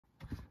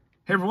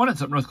Hey everyone,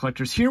 it's Up North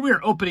Collectors here. We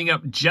are opening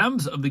up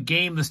Gems of the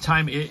Game. This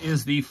time it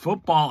is the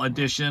football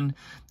edition.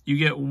 You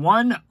get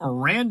one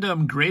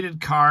random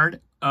graded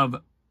card of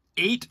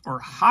 8 or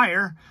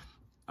higher.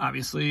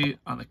 Obviously,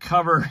 on the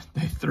cover,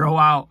 they throw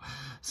out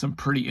some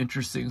pretty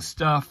interesting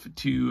stuff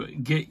to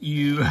get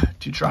you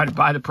to try to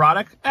buy the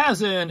product,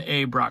 as in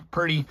a Brock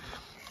Purdy,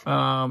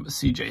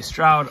 CJ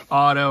Stroud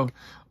auto,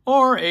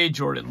 or a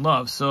Jordan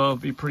Love. So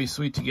it'd be pretty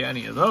sweet to get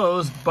any of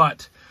those,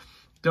 but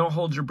don't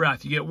hold your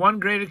breath. You get one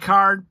graded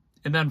card,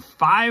 and then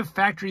 5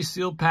 factory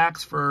sealed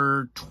packs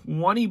for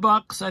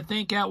 $20, I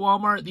think, at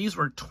Walmart. These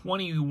were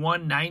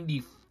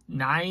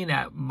 $21.99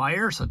 at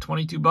Meijer, so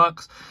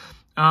 $22.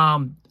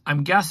 I'm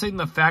guessing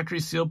the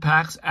factory sealed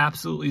packs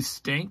absolutely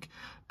stink,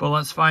 but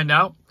let's find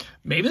out.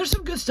 Maybe there's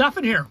some good stuff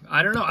in here.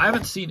 I don't know. I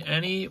haven't seen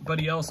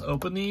anybody else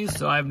open these,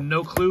 so I have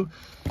no clue.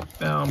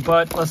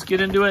 But let's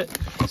get into it,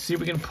 see if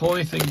we can pull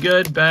anything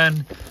good.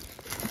 Ben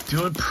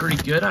doing pretty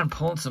good on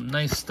pulling some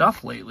nice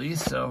stuff lately,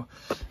 so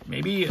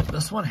maybe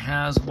this one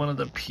has one of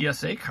the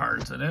PSA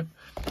cards in it.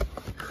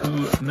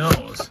 Who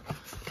knows?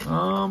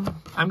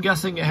 I'm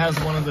guessing it has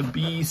one of the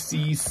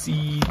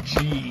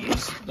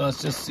BCCGs.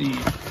 Let's just see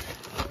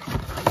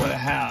what it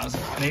has.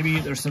 Maybe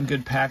there's some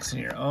good packs in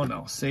here. Oh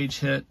no, Sage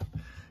hit,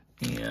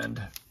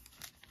 and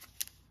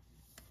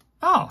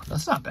oh,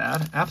 that's not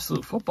bad.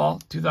 Absolute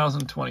Football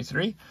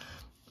 2023,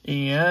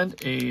 and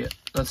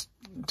that's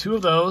 2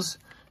 of those.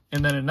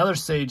 And then another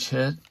Sage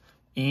hit,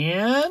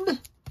 and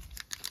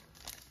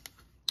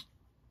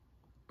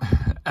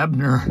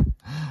Ebner,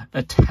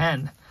 a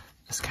 10.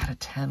 It's got a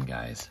 10,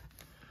 guys.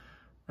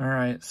 All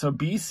right, so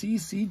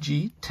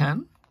BCCG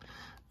 10.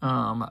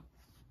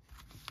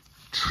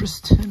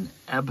 Tristan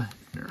Ebner.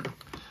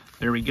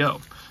 There we go.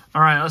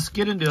 All right, let's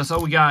get into this. Oh,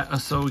 we got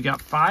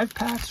 5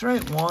 packs,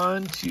 right?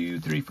 1, 2,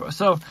 3, 4.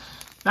 So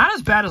not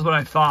as bad as what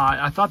I thought.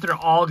 I thought they're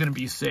all going to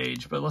be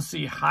Sage, but let's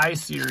see. High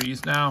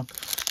series now.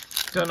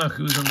 Don't know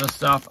who's in this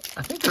stuff.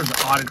 I think there's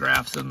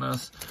autographs in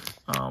this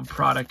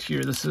product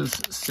here. This is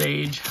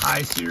Sage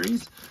High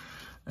Series.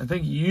 I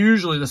think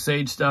usually the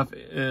Sage stuff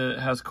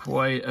has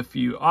quite a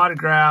few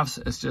autographs.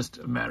 It's just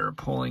a matter of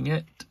pulling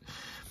it.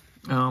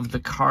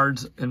 The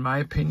cards, in my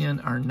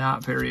opinion, are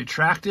not very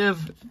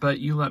attractive, but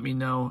you let me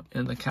know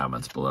in the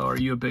comments below. Are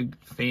you a big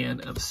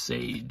fan of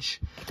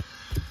Sage?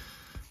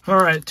 All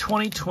right,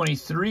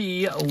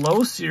 2023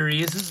 Low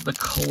Series. This is the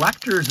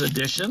Collector's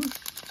Edition.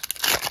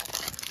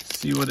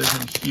 See what is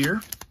in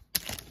here.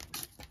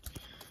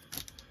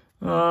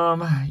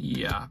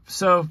 Yeah,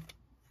 so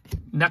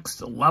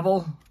next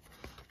level,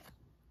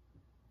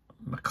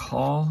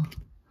 McCall,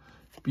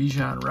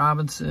 Bijan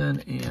Robinson,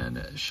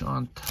 and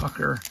Sean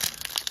Tucker.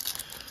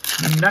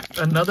 Next,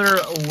 another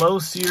Low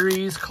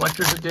Series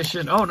Collector's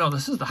Edition. Oh no,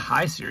 this is the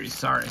High Series.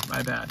 Sorry,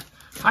 my bad.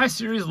 High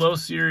Series, Low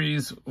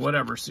Series,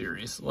 whatever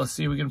series. Let's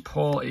see if we can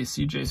pull a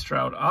CJ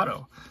Stroud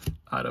auto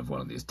out of one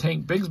of these.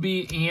 Tank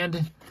Bigsby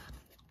and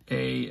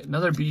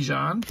another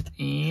Bijan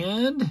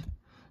and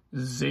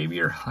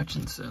Xavier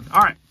Hutchinson.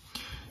 All right,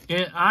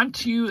 and on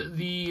to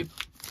the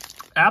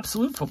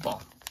Absolute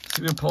Football. See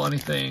if we can pull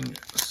anything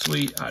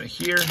sweet out of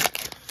here.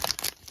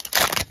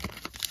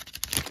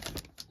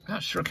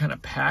 Not sure what kind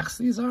of packs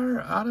these are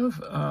out of,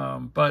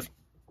 but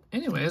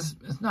anyways,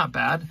 it's not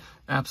bad.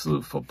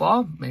 Absolute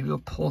Football. Maybe we'll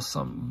pull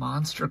some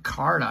monster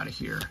card out of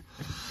here.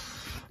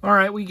 All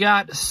right, we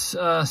got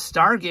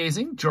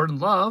Stargazing, Jordan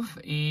Love,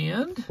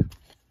 and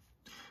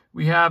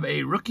we have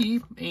a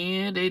rookie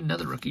and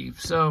another rookie.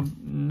 So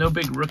no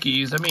big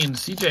rookies. I mean,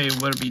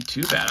 CJ wouldn't be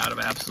too bad out of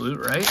Absolute,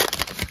 right?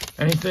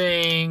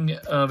 Anything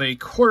of a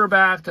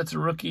quarterback that's a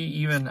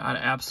rookie, even on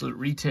Absolute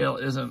Retail,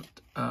 isn't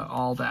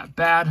all that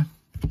bad.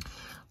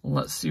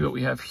 Let's see what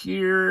we have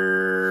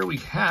here. We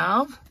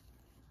have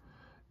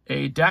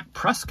a Dak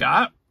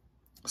Prescott,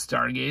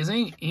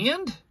 Stargazing,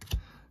 and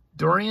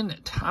Dorian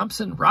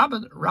Thompson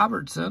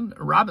Robinson,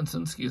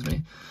 excuse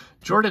me.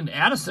 Jordan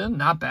Addison,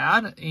 not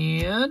bad,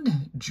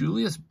 and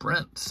Julius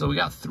Brent. So we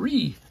got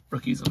 3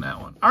 rookies in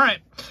that one. All right,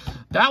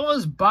 that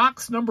was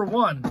box number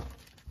 1.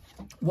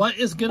 What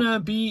is going to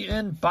be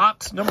in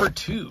box number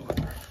 2?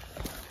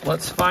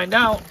 Let's find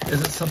out.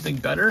 Is it something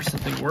better,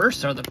 something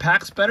worse? Are the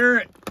packs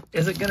better?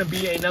 Is it going to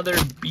be another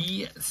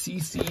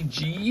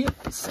BCCG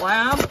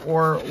slab,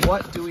 or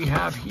what do we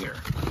have here?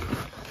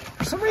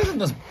 For some reason,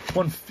 this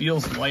one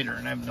feels lighter,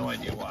 and I have no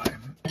idea why.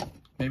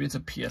 Maybe it's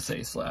a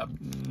PSA slab.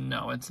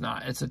 No, it's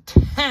not. It's a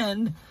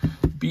 10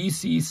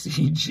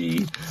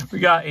 BCCG. We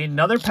got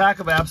another pack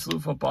of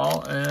Absolute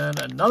Football and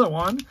another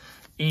one.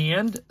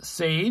 And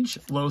Sage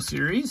Low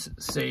Series,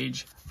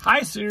 Sage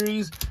High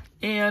Series,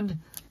 and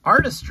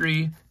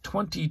Artistry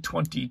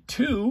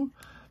 2022.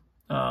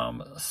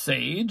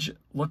 Sage.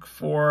 Look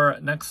for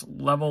next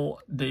level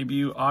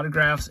debut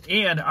autographs.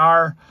 And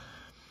our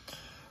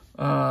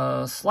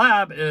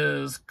slab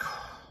is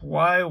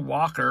Quay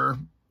Walker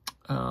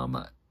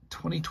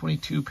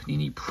 2022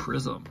 Panini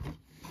Prism.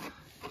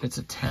 It's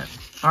a 10.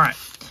 All right,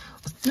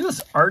 let's do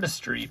this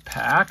Artistry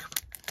pack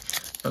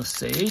of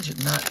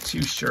Sage. Not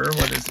too sure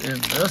what is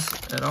in this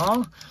at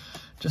all.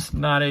 Just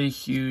not a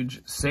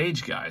huge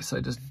Sage guy, so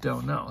I just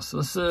don't know. So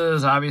this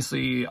is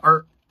obviously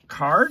art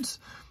cards.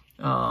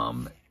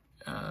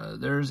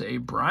 There's a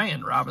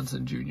Brian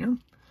Robinson Jr.,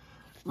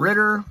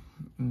 Ritter,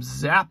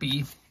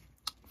 Zappy,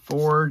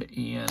 Ford,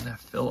 and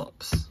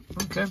Phillips.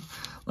 Okay,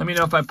 let me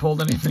know if I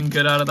pulled anything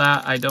good out of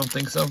that. I don't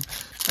think so.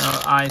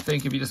 I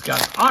think if you just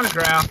got an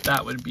autograph,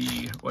 that would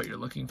be what you're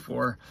looking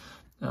for.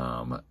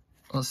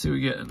 Let's see what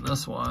we get in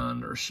this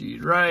one.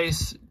 Rashid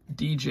Rice,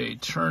 DJ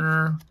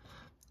Turner,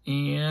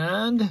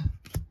 and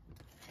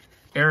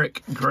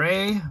Eric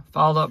Gray,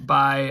 followed up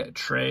by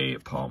Trey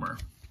Palmer.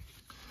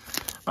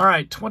 All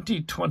right,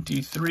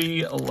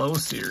 2023 Low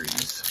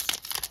Series.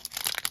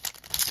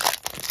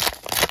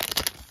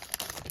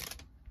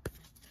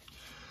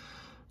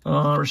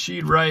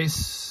 Rashid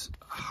Rice,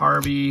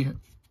 Harvey,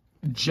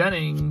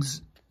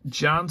 Jennings,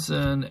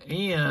 Johnson,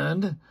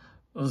 and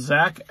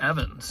Zach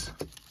Evans.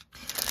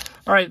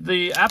 All right,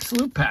 the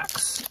absolute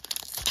packs.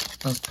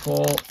 Let's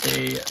pull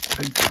a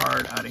big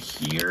card out of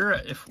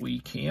here if we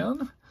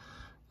can.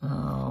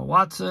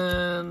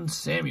 Watson,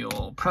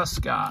 Samuel,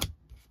 Prescott,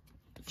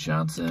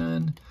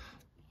 Johnson,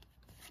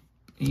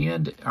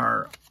 and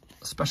our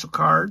special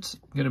cards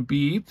going to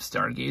be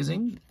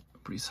Stargazing,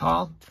 Breece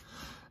Hall.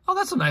 Oh,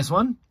 that's a nice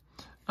one.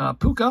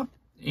 Puka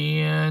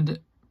and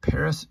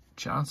Paris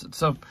Johnson.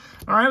 So,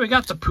 all right, we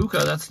got the Puka.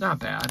 That's not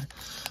bad.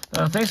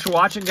 Thanks for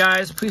watching,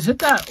 guys. Please hit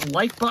that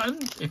like button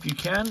if you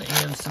can,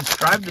 and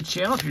subscribe to the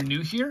channel if you're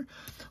new here.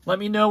 Let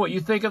me know what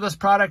you think of this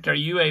product. Are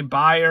you a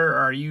buyer, or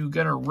are you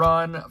going to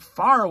run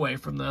far away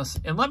from this?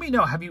 And let me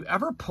know, have you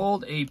ever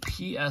pulled a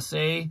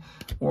PSA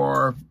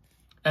or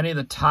any of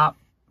the top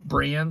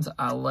brands?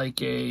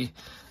 Like a,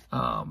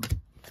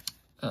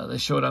 they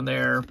showed on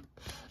there,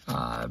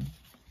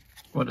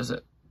 what is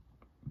it?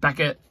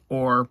 Beckett,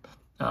 or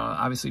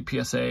obviously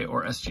PSA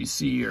or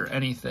SGC or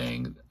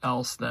anything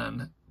else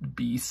than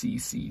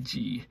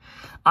BCCG.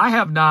 I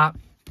have not.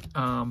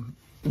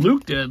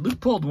 Luke did. Luke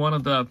pulled one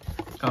of the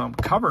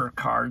cover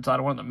cards out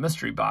of one of the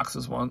mystery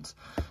boxes once.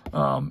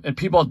 And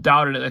people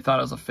doubted it. They thought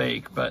it was a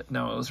fake, but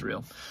no, it was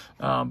real.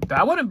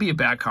 That wouldn't be a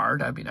bad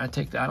card. I mean, I'd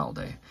take that all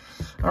day.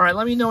 All right,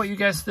 let me know what you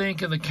guys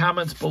think in the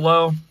comments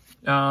below.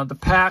 The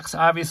packs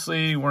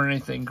obviously weren't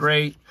anything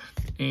great,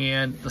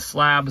 and the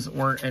slabs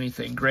weren't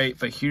anything great,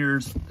 but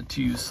here's the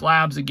two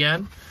slabs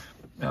again.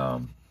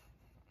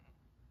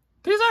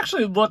 These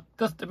actually look,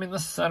 I mean, the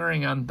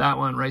centering on that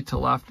one right to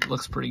left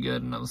looks pretty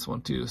good, and on this one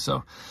too.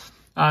 So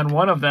on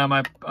one of them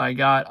I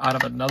got out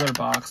of another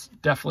box,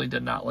 definitely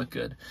did not look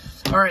good.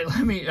 All right,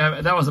 let me,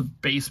 that was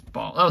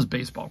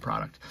baseball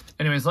product.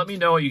 Anyways, let me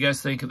know what you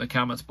guys think in the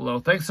comments below.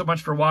 Thanks so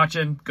much for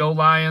watching. Go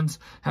Lions.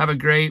 Have a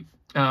great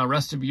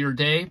rest of your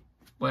day,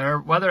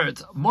 whether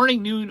it's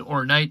morning, noon,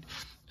 or night.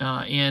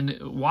 And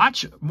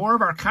watch more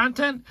of our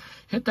content.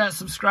 Hit that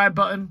subscribe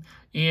button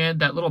and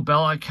that little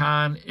bell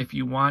icon if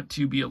you want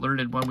to be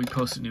alerted when we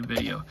post a new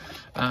video.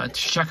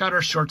 Check out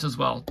our shorts as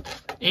well.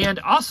 And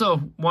also,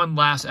 one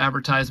last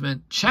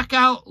advertisement. Check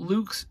out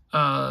Luke's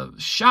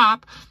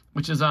shop,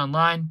 which is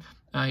online.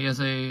 He has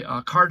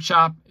a card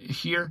shop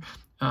here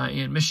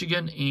in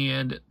Michigan,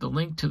 and the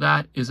link to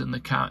that is in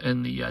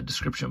the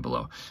description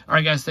below. All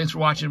right, guys, thanks for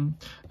watching.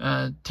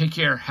 Take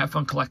care. Have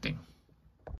fun collecting.